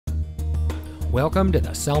Welcome to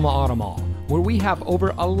the Selma Auto Mall, where we have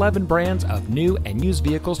over 11 brands of new and used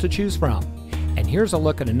vehicles to choose from. And here's a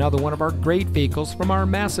look at another one of our great vehicles from our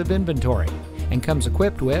massive inventory, and comes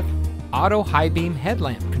equipped with auto high beam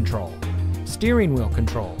headlamp control, steering wheel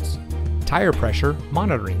controls, tire pressure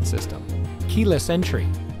monitoring system, keyless entry,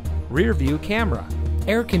 rear view camera,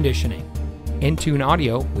 air conditioning, in-tune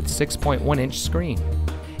audio with 6.1-inch screen,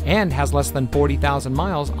 and has less than 40,000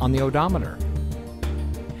 miles on the odometer.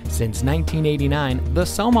 Since 1989, the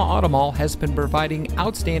Selma Auto Mall has been providing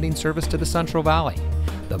outstanding service to the Central Valley.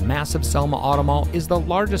 The massive Selma Auto Mall is the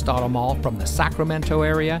largest auto mall from the Sacramento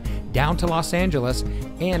area down to Los Angeles,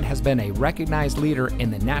 and has been a recognized leader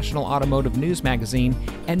in the National Automotive News magazine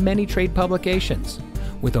and many trade publications.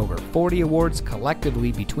 With over 40 awards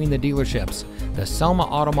collectively between the dealerships, the Selma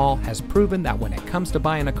Auto Mall has proven that when it comes to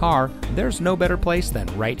buying a car, there's no better place than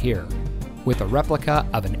right here. With a replica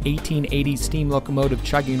of an 1880s steam locomotive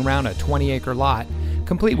chugging around a 20-acre lot,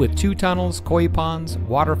 complete with 2 tunnels, koi ponds,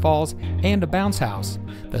 waterfalls, and a bounce house,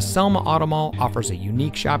 the Selma Auto Mall offers a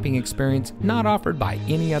unique shopping experience not offered by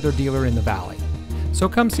any other dealer in the valley. So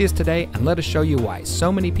come see us today and let us show you why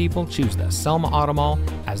so many people choose the Selma Auto Mall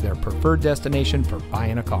as their preferred destination for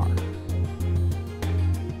buying a car.